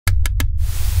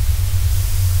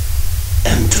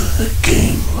the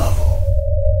game level.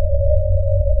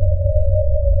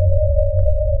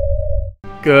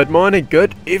 Good morning,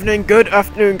 good evening, good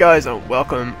afternoon guys, and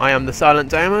welcome. I am the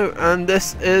Silent Damo, and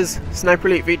this is Sniper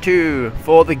Elite V2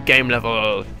 for the game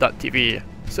level.tv.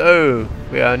 So,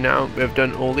 we've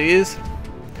done all these.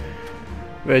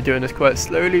 We're doing this quite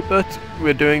slowly, but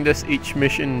we're doing this each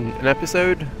mission an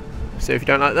episode. So if you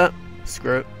don't like that,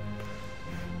 screw it.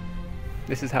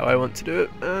 This is how I want to do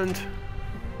it, and,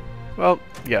 well,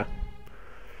 yeah.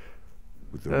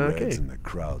 With the Reds and the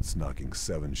Krauts knocking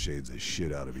 7 shades of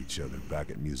shit out of each other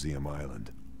back at Museum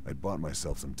Island, I'd bought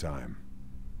myself some time.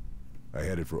 I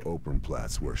headed for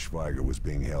Opernplatz, where Schweiger was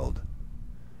being held.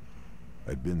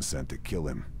 I'd been sent to kill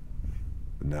him,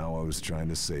 but now I was trying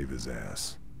to save his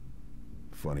ass.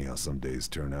 Funny how some days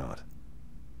turn out.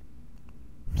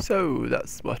 So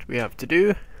that's what we have to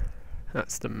do.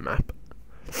 That's the map.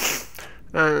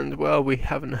 And well, we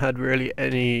haven't had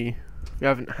any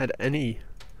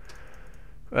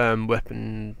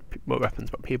weapons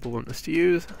what people want us to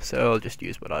use, so I'll just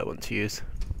use what I want to use.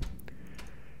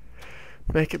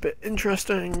 Make it a bit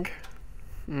interesting.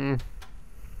 Don't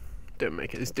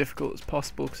make it as difficult as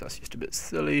possible, because that's just a bit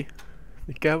silly.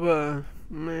 The Goa,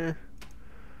 meh.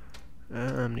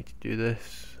 Need to do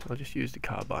this. I'll just use the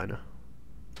carbiner,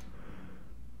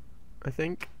 I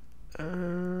think.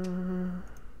 No,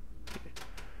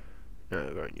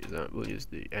 we won't use that. We'll use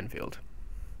the Enfield.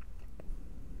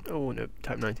 Oh no,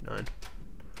 Type 99.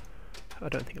 I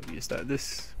don't think I've used that.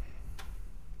 This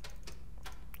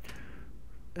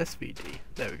SVD.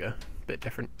 There we go. Bit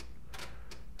different.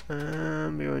 We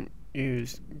won't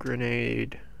use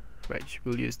grenade. Right,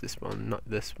 we'll use this one, not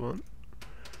this one.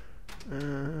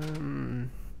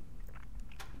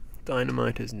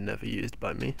 Dynamite is never used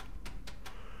by me.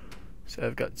 So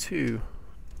I've got 2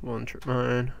 one-trip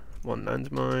mine, 1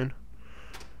 landmine.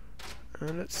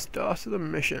 And let's start the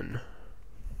mission.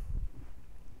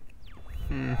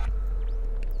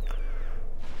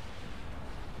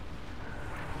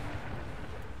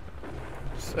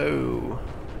 So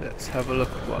let's have a look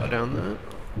at what are down there.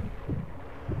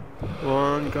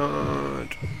 1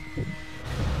 guard.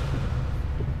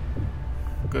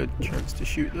 Good chance to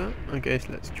shoot that. Okay,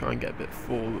 so let's try and get a bit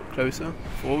closer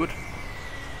forward.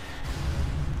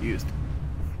 Use the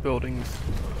buildings.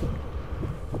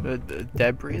 The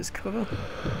debris as cover.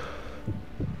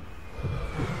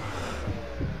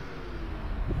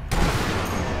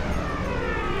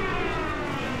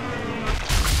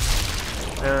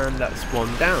 And that's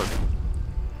 1 down.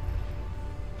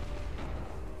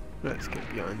 Let's get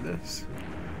behind this.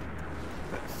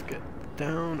 Let's get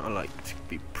down. I like to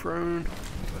be prone.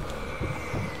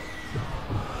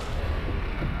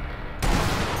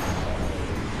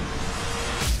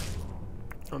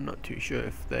 I'm not too sure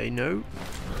if they know.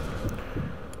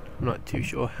 I'm not too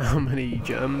sure how many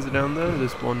Germans are down there.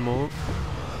 There's 1 more.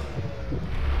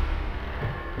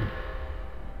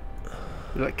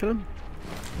 Did that kill him?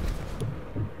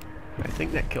 I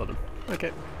think that killed him.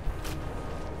 Okay.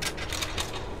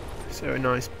 So a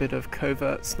nice bit of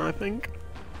covert sniping.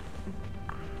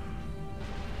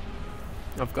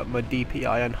 I've got my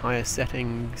DPI on higher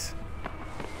settings.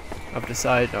 I've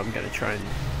decided I'm going to try and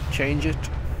change it.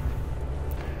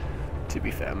 To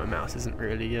be fair, my mouse isn't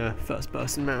really a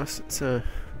first-person mouse. It's a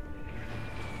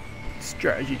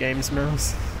strategy games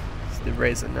mouse. It's the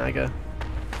Razer Naga.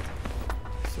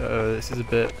 So this is a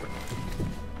bit...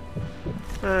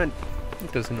 and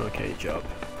it does an okay job.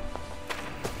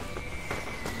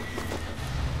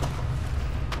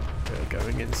 We're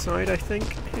going inside, I think.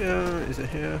 Yeah, is it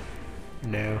here?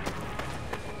 No.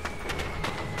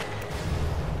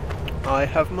 I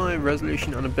have my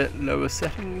resolution on a bit lower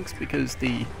settings because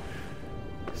the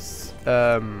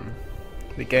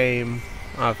game,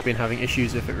 I've been having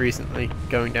issues with it recently,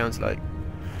 going down to like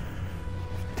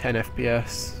 10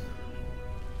 FPS.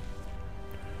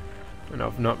 And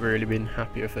I've not really been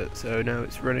happy with it, so now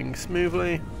it's running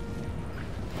smoothly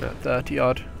at 30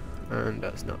 odd, and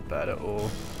that's not bad at all.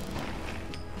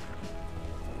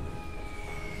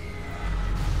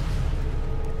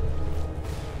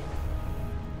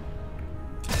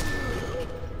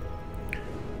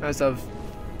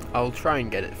 I'll try and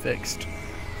get it fixed.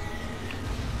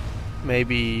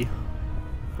 Maybe,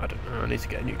 I don't know, I need to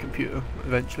get a new computer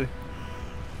eventually.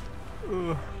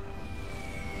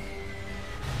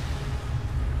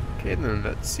 Okay, then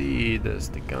let's see, there's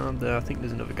the guard there. I think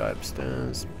there's another guy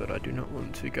upstairs, but I do not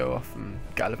want to go off and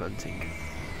gallivanting.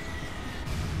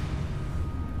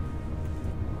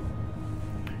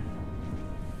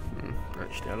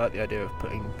 Actually, I like the idea of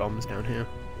putting bombs down here.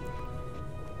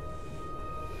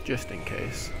 Just in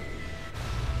case.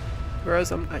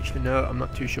 Whereas I'm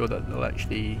not too sure that they'll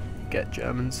actually get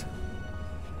Germans.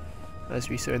 As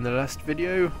we saw in the last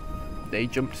video, they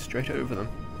jumped straight over them.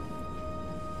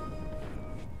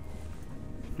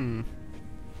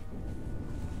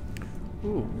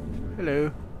 Ooh,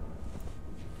 hello.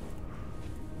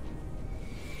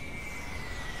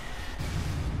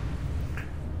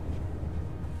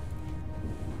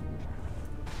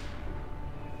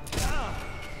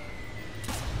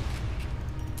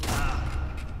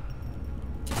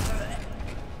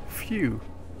 Phew.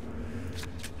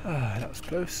 That was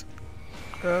close.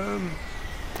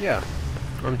 Yeah.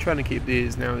 I'm trying to keep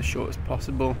these now as short as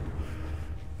possible.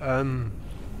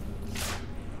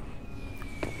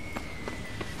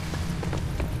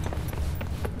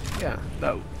 Yeah,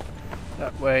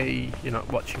 that way you're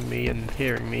not watching me and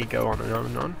hearing me go on and on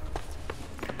and on.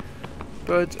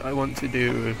 But I want to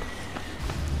do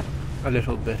a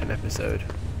little bit an episode.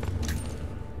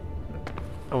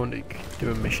 I want to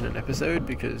do a mission an episode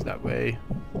because that way,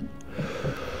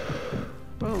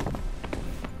 well,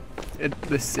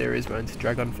 this series won't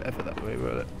drag on forever that way,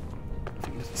 will it? I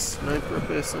think there's a sniper up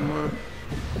here somewhere.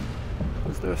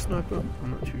 Was there a sniper?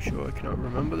 I'm not too sure, I cannot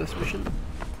remember this mission.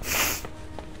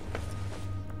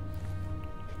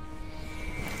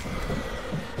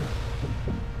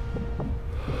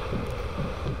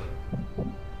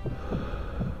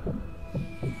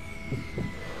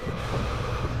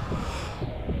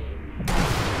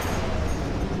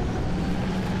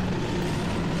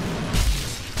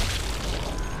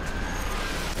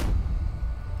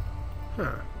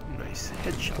 Nice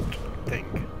headshot, I think.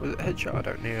 Was it a headshot? I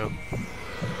don't know.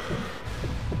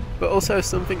 But also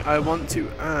something I want to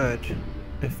add.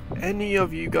 If any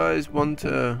of you guys want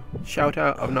to shout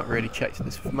out, I've not really checked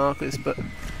this for markers, but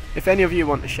if any of you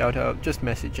want to shout out, just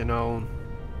message and I'll...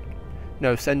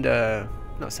 No, send a...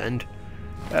 not send.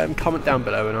 Comment down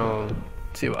below and I'll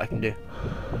see what I can do.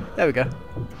 There we go.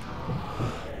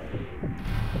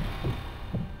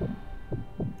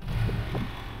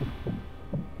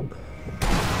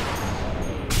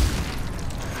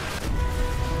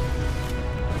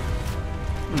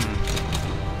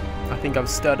 I think I've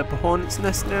stirred up a hornet's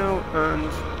nest now, and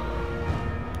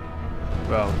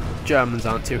well, Germans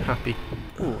aren't too happy.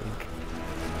 Ooh.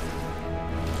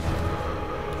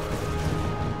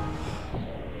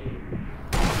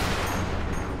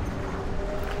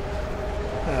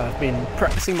 I've been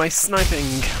practicing my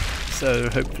sniping, so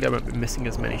hopefully I won't be missing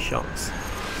as many shots.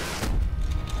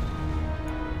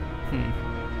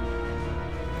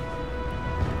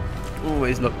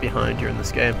 Always look behind you in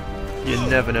this game. You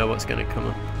never know what's going to come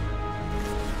up.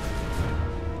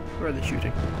 Where are they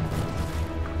shooting?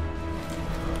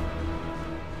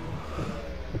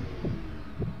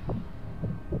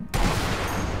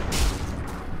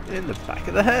 In the back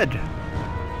of the head!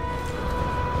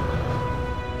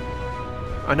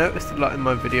 I noticed a lot in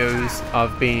my videos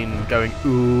I've been going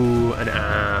ooh and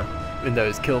ah in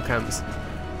those kill cams.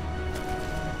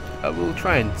 I will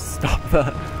try and stop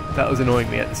that. That was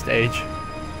annoying me at the stage.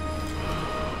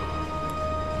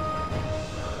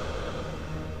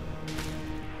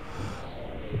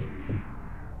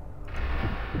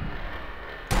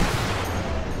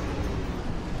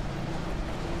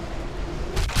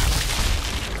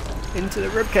 Into the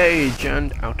ribcage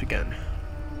and out again.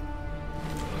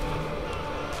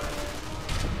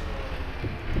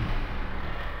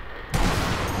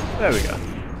 There we go.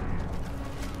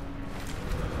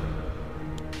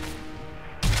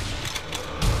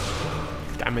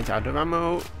 Damn it, out of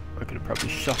ammo. I could have probably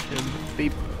shot him.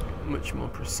 Be much more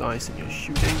precise in your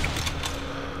shooting.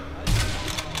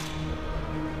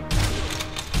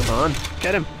 Come on,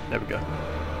 get him. There we go.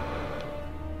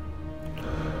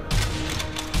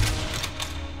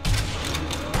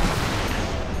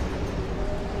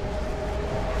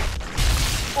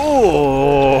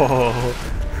 Oh!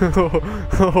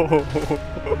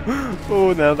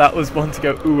 Oh, now that was one to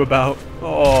go ooh about.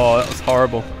 Oh, that was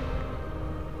horrible.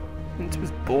 Into his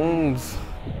balls.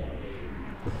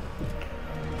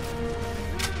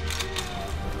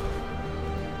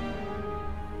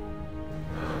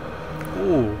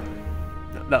 Oh,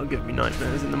 that'll give me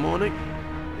nightmares in the morning.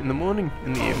 In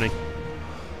the evening.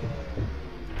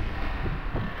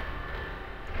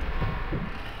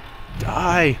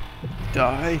 Die!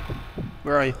 Die!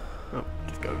 Where are you? Oh,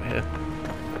 just go over here.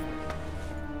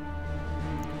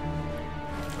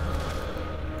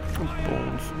 Oh,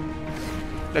 balls.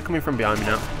 They're coming from behind me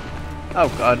now. Oh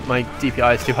god, my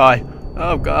DPI is too high.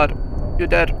 Oh god, you're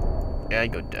dead. Yeah,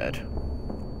 you're dead.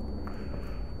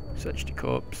 Search the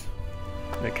corpse.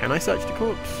 No, can I search the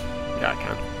corpse? Yeah, I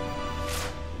can.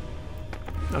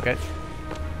 Okay.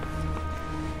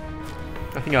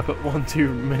 I think I put one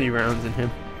too many rounds in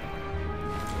him.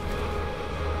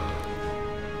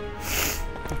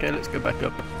 Okay, let's go back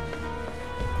up.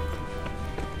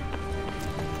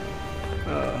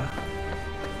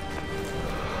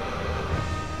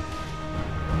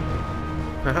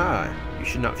 Haha, you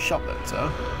should not have shot that,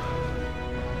 sir.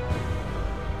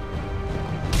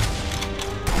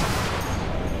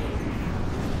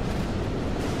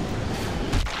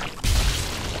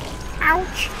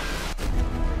 Ouch!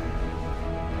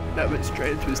 That went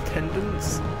straight into his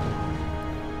tendons.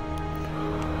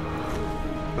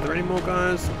 Are there any more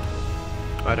guys?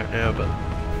 I don't know, but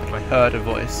I heard a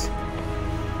voice.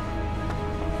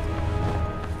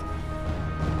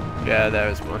 Yeah, there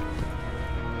is one.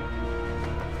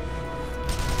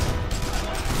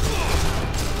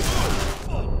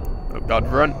 Oh god,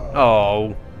 run!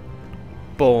 Oh,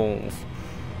 balls.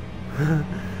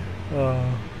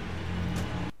 Oh.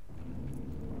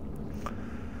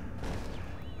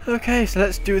 Okay, so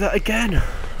let's do that again.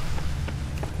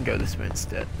 Go this way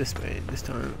instead. This way, this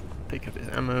time. Pick up his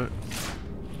ammo.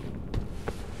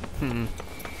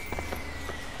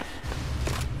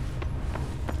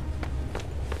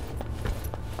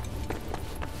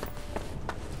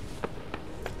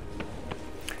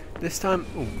 This time,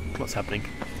 ooh, what's happening?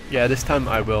 Yeah, this time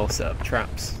I will set up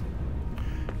traps.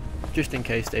 Just in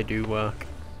case they do work.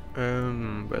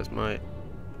 Where's my...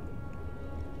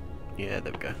 Yeah,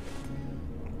 there we go.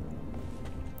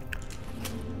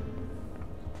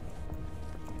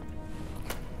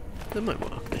 They might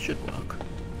work, they should work.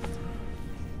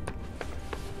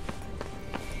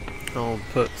 I'll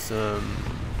put a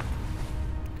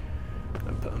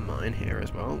mine here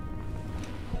as well.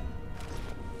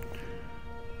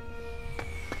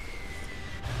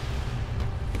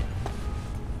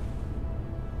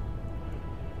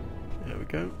 There we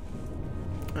go.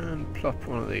 And plop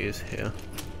one of these here.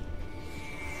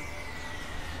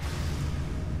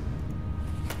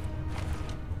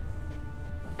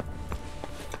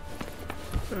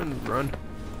 And run.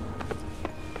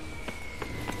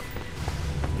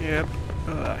 Yep.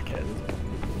 Okay.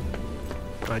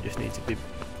 I just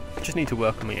need to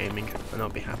work on my aiming, and I'll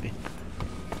be happy.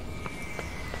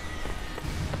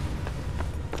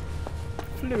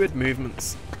 Fluid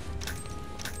movements.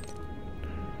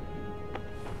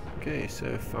 Okay,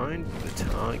 so find the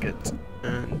target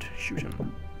and shoot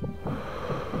him.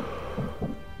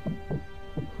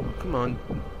 Oh, come on.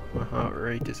 My heart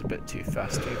rate is a bit too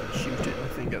fast to even shoot it, I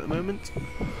think, at the moment.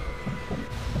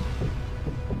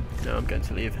 Now I'm going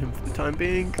to leave him for the time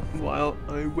being, while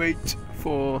I wait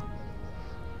for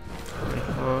my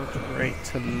heart rate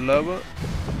to lower,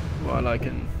 while I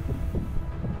can...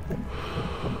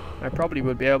 I probably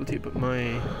would be able to, but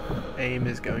my aim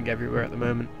is going everywhere at the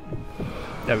moment.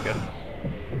 There we go.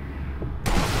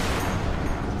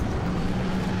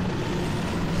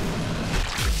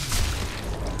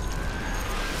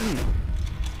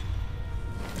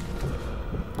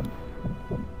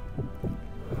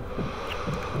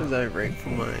 As I rate for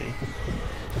my...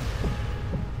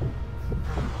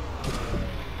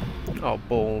 Oh,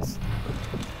 balls.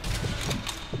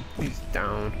 He's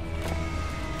down.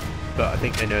 But I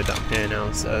think they know that I'm here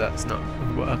now, so that's not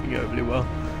working overly well.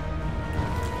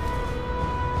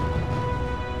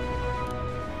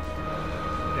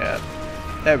 Yeah,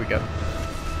 there we go.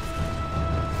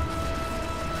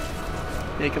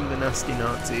 Here come the nasty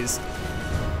Nazis.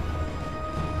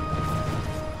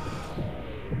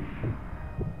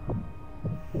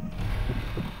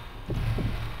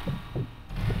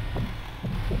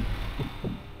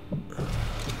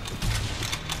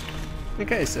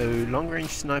 Okay, so long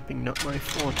range sniping not my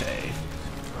forte.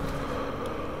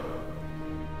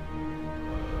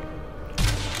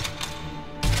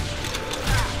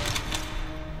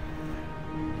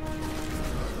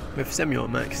 With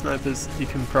semi-automatic snipers, you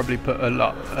can probably put a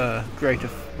lot greater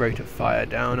rate of fire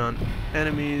down on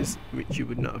enemies, which you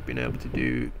would not have been able to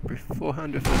do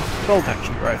beforehand with a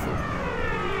bolt-action rifle,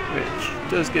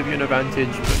 which does give you an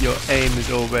advantage, but your aim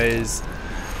is always...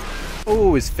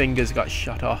 Oh, his fingers got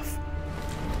shot off.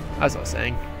 As I was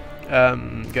saying,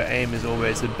 your aim is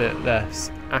always a bit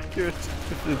less accurate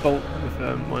with the bolt with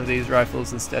one of these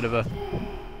rifles instead of a...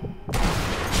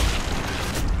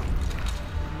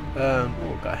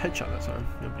 Oh, got a headshot that time.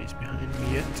 Nobody's behind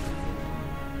me yet.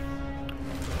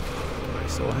 I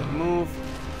saw him move.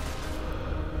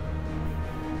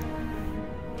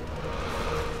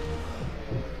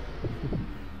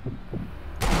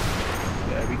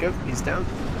 There we go, he's down.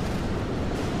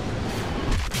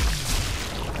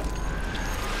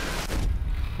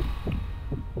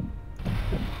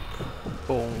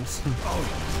 Balls.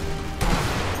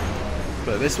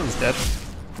 But this one's dead.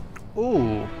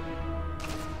 Ooh.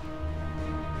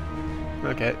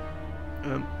 Okay.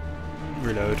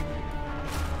 Reload.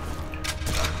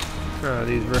 Ah,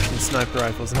 these Russian sniper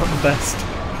rifles are not the best.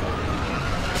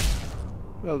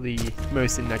 Well, the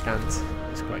Mosin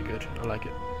Nagant is quite good. I like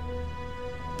it.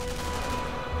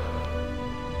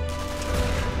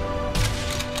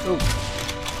 Oh.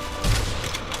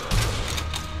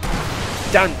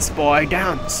 Dance, boy,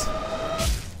 dance!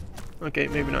 Okay,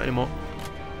 maybe not anymore.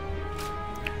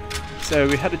 So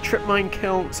we had a trip mine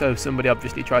kill, so somebody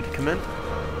obviously tried to come in.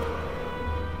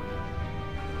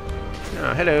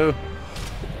 Ah, hello.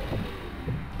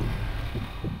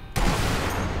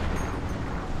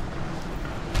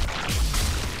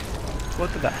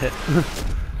 What did that hit?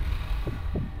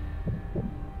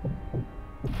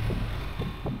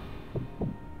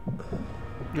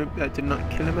 Nope, that did not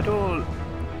kill him at all.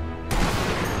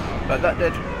 But that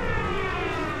did.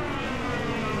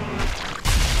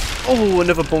 Oh,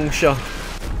 another bong shot.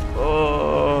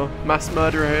 Oh, mass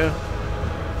murderer here.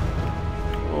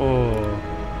 Oh.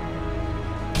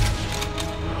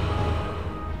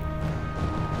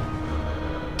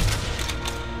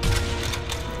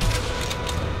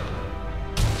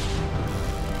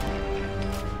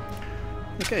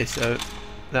 Okay, so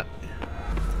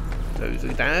those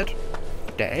are dead.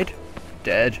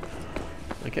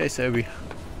 Okay, so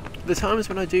the times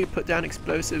when I do put down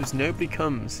explosives, nobody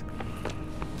comes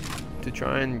to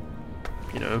try and,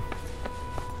 you know,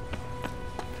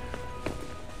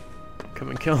 come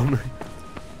and kill me.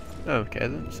 Okay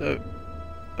then, so,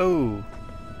 oh,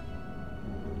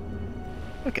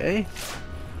 okay,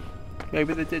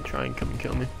 maybe they did try and come and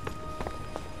kill me.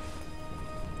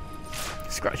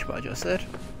 Scratch what I just said.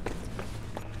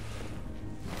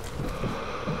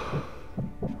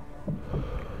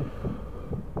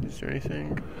 Is there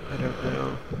anything? I don't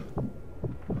know.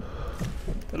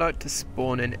 They like to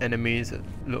spawn in enemies at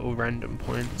little random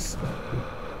points.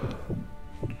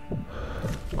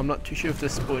 I'm not too sure if they're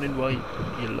spawning while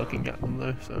you're looking at them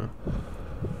though, so.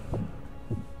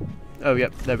 Oh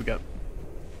yep, there we go.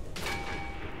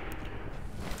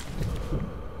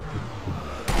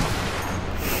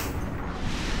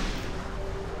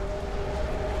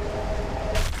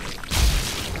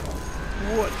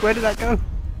 What? Where did that go?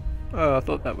 Oh, I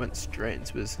thought that went straight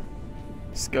into his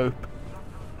scope.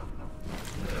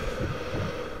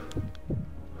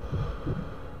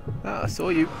 Ah, I saw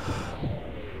you.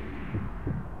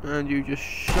 And you just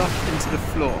shot into the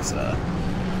floor, sir.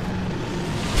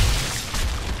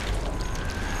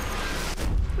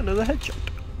 Another headshot.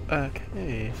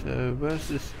 Okay, so where's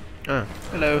this? Ah,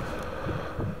 hello.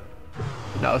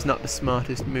 That was not the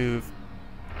smartest move.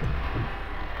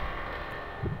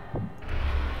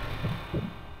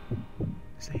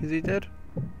 Is he dead?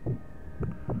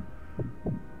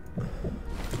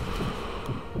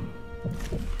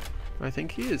 I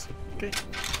think he is. Okay.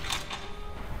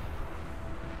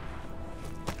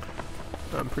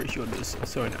 I'm pretty sure there's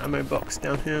an ammo box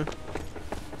down here.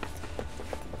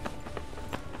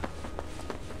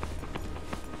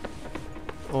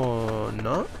 Or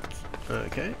not?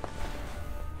 Okay.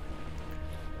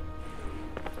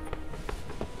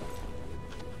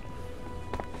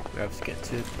 We have to get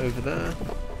to over there.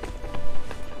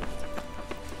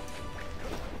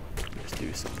 Let's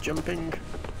do some jumping.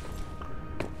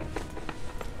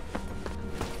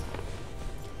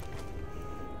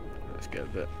 Let's go a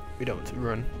bit. We don't want to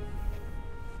run.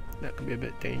 That can be a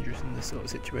bit dangerous in this sort of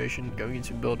situation, going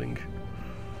into a building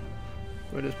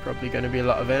where there's probably going to be a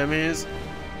lot of enemies,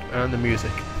 and the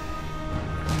music.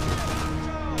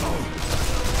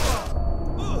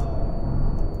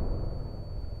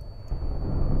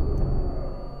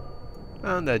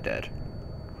 And they're dead.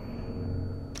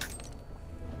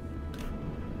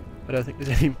 I don't think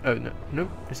there's any. Oh no, nope.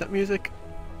 Is that music?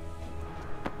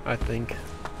 I think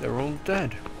they're all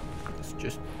dead. It's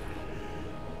just.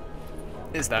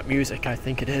 Is that music? I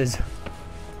think it is.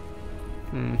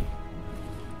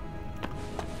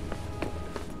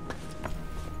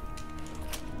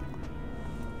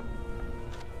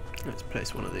 Let's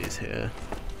place one of these here.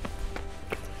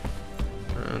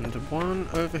 And one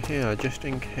over here, just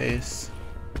in case.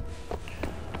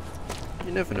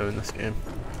 You never know in this game.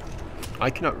 I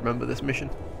cannot remember this mission.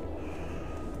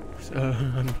 So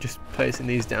I'm just placing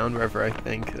these down wherever I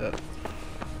think that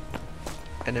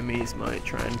enemies might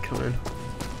try and come in.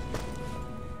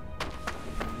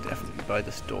 Definitely by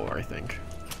this door, I think.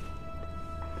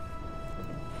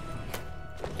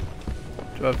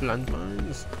 Do I have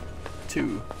landmines?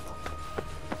 2.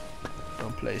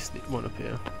 I'll place the one up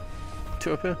here.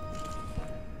 2 up here?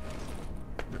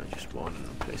 No, just 1, and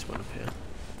I'll place 1 up here.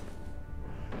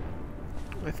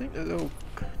 I think that they'll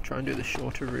try and do the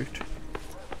shorter route.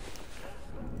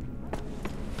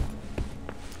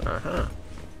 Aha.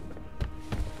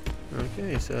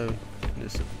 Okay, so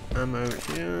There's some ammo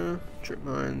here, trip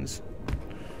mines.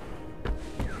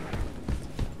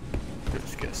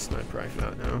 Let's get a sniper rifle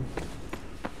out now.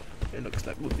 It looks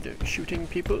like we'll be doing shooting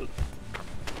people.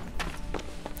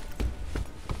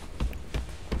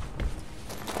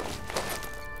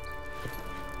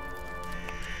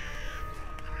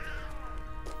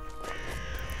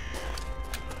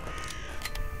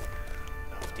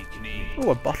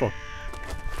 Oh, a bottle.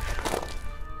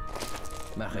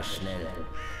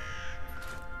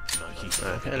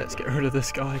 Okay, let's get rid of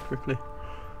this guy quickly.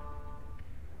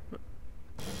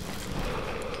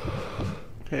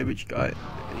 Okay, which guy?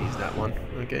 He's that one.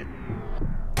 Okay.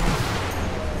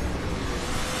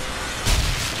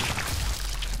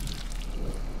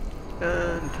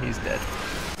 And he's dead.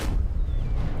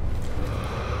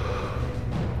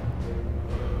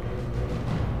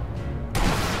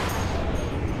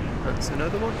 That's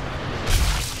another one.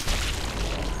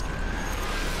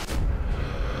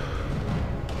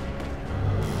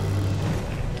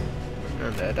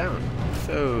 And they're down.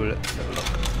 So let's have a look.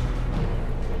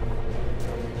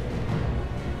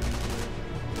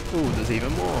 Ooh, there's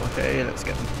even more. Okay, let's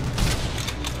get them.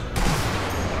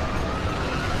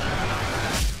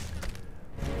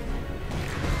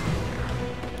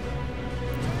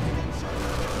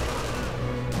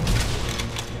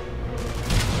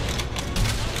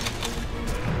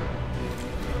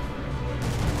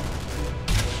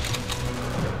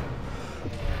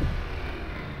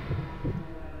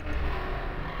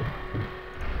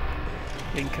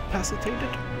 Incapacitated.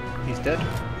 He's dead.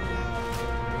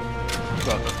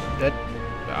 Well, not dead,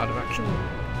 but out of action.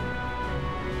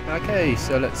 Okay,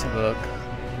 so let's have a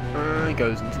look. He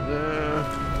goes into there.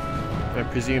 I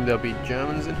presume there'll be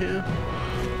Germans in here.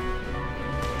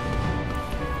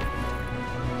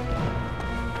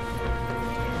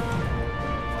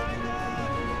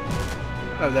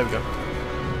 Oh, there we go.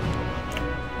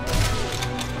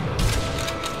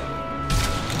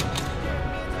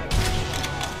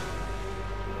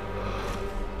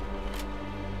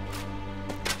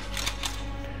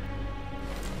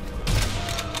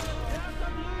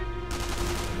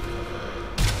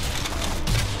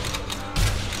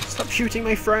 Stop shooting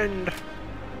my friend!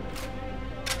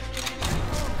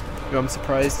 Yo, I'm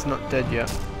surprised he's not dead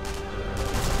yet.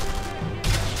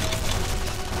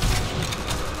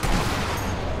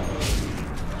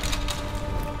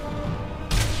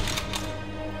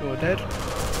 You're dead.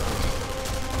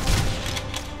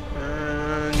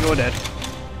 And you're dead.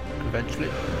 Eventually.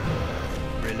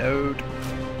 Reload.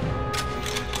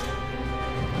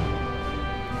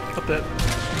 Up there.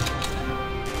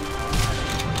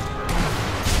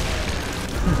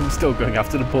 I'm still going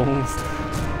after the balls.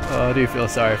 Oh, I do feel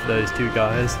sorry for those two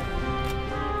guys.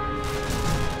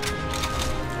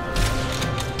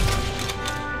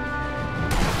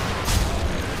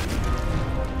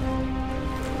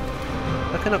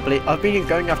 I cannot believe I've been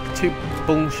going after two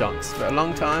bull shots for a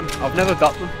long time. I've never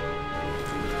got them.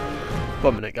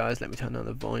 1 minute, guys. Let me turn down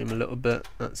the volume a little bit.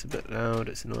 That's a bit loud.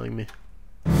 It's annoying me.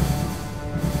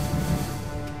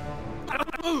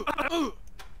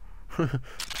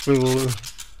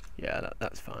 Yeah,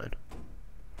 that's fine.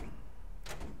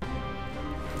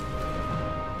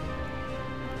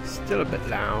 Still a bit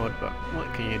loud, but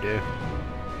what can you do?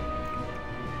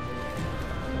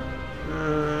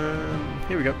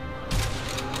 Here we go.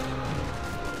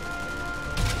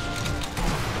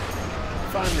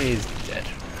 Finally, he's dead.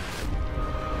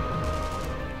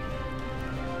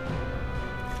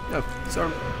 Oh,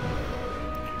 sorry.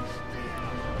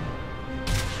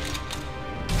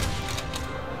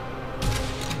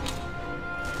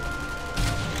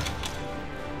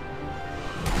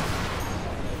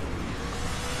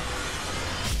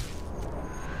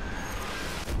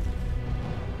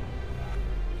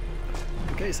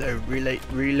 Okay, so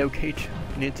relocate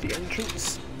near to the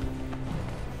entrance.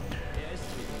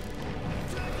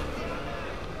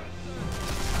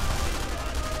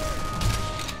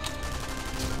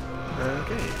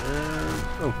 Okay,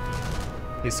 oh,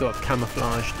 he's sort of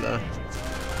camouflaged there.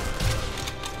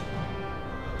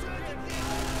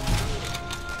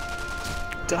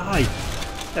 Die!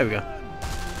 There we go.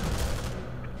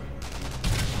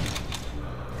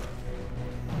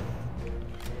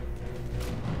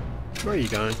 Where are you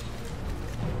going?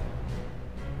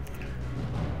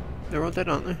 They're all dead,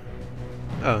 aren't they?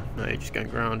 Oh, no, you're just going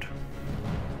ground.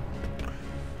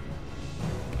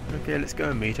 Okay, let's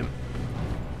go and meet him.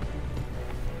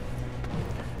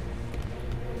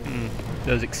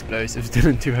 Those explosives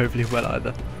didn't do overly well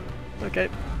either. Okay.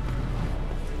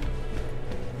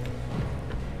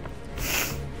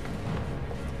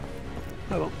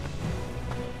 Oh well.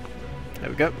 There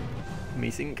we go.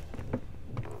 Meeting.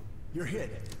 You're hit.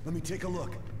 Let me take a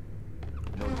look.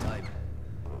 No time.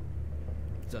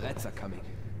 The rats are coming.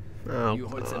 Oh You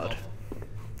hold them god. off.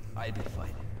 I'll be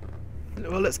fine.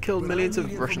 Well, let's kill millions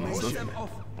of Russians Hold then. them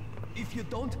off. If you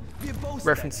don't, we're both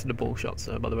Reference to the ball shots,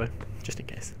 by the way, just in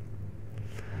case.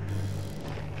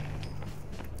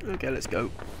 Okay, let's go.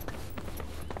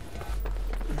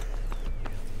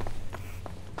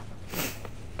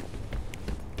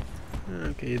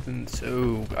 Okay then,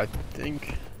 so I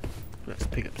think let's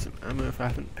pick up some ammo if I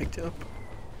haven't picked it up.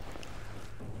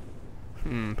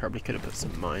 Probably could have put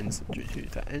some mines due to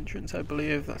that entrance, I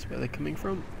believe. That's where they're coming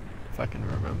from, if I can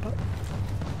remember.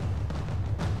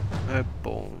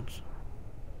 Balls.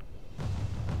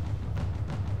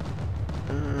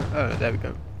 Oh, there we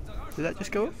go. Did that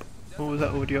just go up? Or was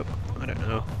that already up? I don't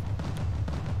know.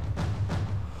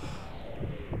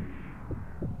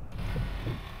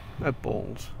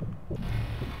 Balls.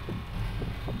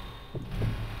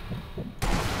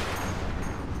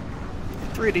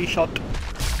 .3D shot.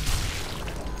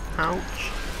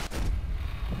 Ouch.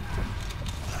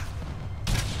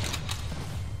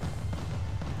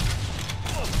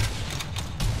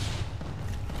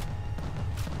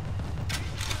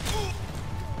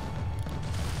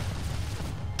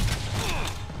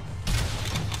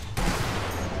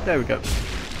 There we go.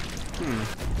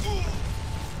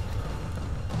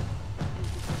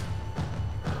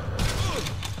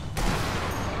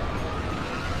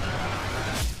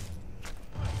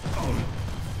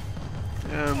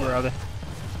 Where are they?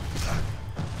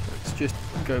 Let's just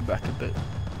go back a bit.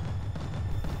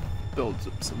 Builds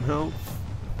up some health.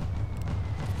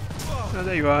 Oh,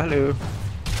 there you are, hello.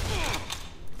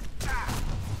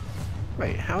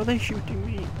 Wait, how are they shooting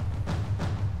me?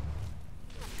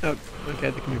 Oh,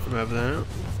 okay, they're coming from over there now.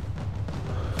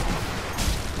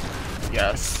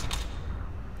 Yes.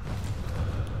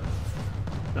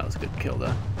 That was a good kill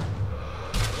there.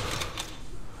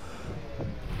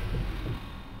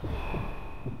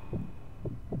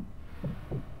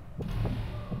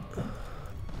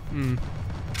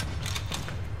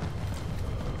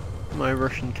 My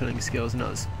Russian killing skills, and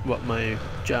that's what my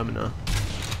German are.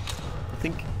 I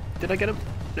think. Did I get him?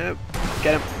 No.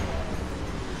 Get him.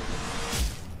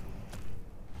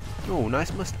 Oh,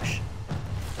 nice mustache.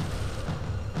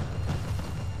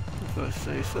 If I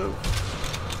say so.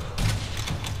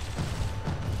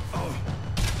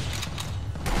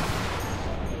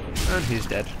 And he's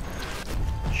dead.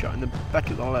 Shot in the back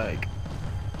of the leg.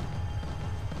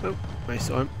 Oh, I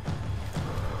saw him.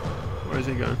 Where is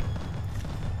he going?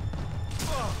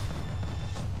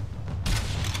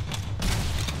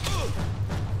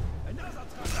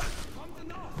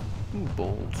 Ooh,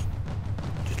 balls.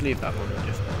 Just leave that one and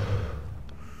just...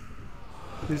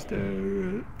 Is there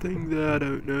a thing there? I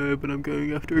don't know, but I'm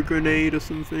going after a grenade or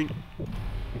something.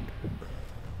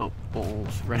 Oh,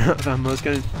 balls. Ran out of ammo. I was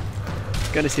going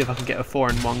to see if I can get a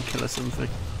 4-in-1 kill or something.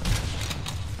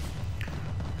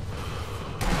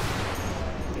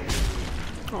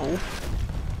 Oh.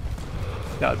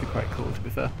 That would be quite cool, to be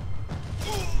fair.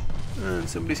 And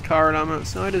somebody's car alarm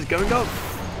outside is going off.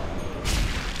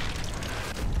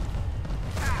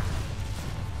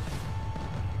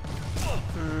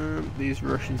 These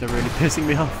Russians are really pissing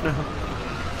me off now.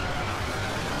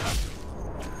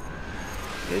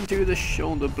 Into the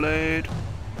shoulder blade.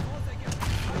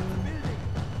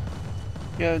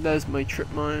 Yeah, there's my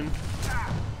trip mine.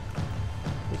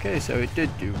 Okay, so it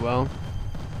did do well.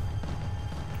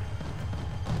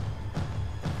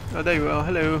 Oh, there you are.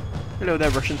 Hello. Hello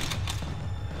there, Russian.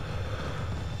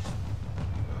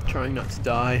 Trying not to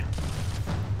die.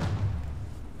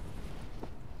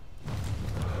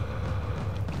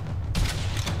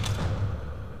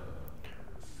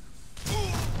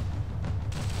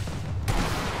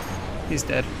 He's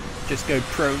dead. Just go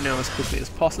prone now as quickly as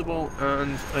possible,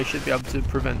 and I should be able to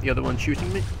prevent the other one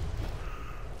shooting me.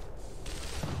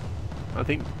 I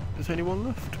think there's only one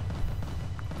left.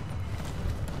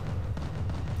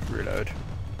 Reload.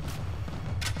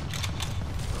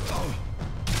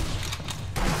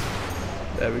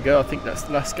 There we go, I think that's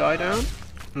the last guy down.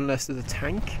 Unless there's a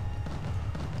tank.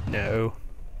 No.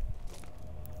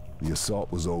 The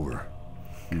assault was over.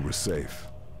 We were safe.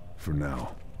 For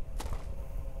now.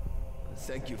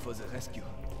 Thank you for the rescue.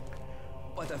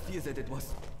 But I fear that it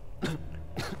was a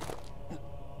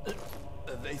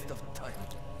waste of time.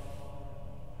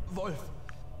 Wolf,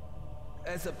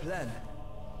 as a plan,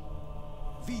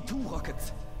 V2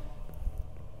 rockets.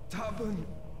 Tauben.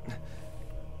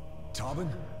 Tauben?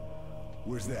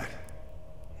 Where's that?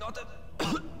 Not a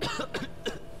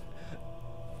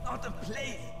not a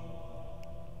place.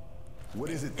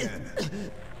 What is it then?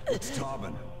 It's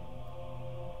Tauben.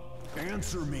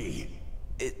 Answer me.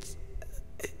 It's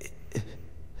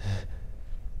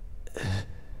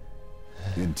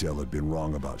Intel had been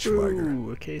wrong about Schweiger.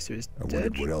 Ooh, okay, so he's I dead.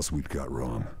 wondered what else we'd got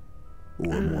wrong.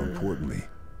 Or more importantly,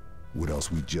 what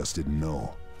else we just didn't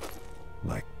know.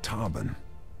 Like Tauben.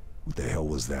 What the hell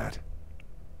was that?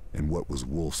 And what was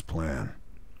Wolf's plan?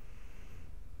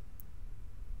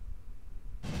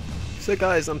 So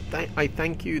guys, I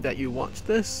thank you that you watched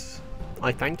this.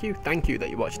 Thank you that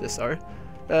you watched this, sorry.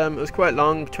 It was quite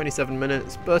long, 27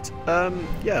 minutes, but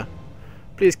yeah.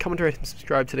 Please comment, rate and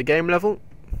subscribe to the game level.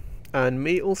 And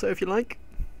me also if you like.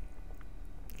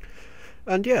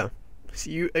 And yeah,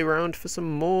 see you around for some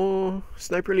more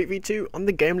Sniper Elite V2 on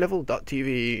the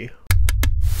GameLevel.tv.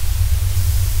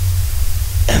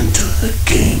 Enter the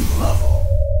game level.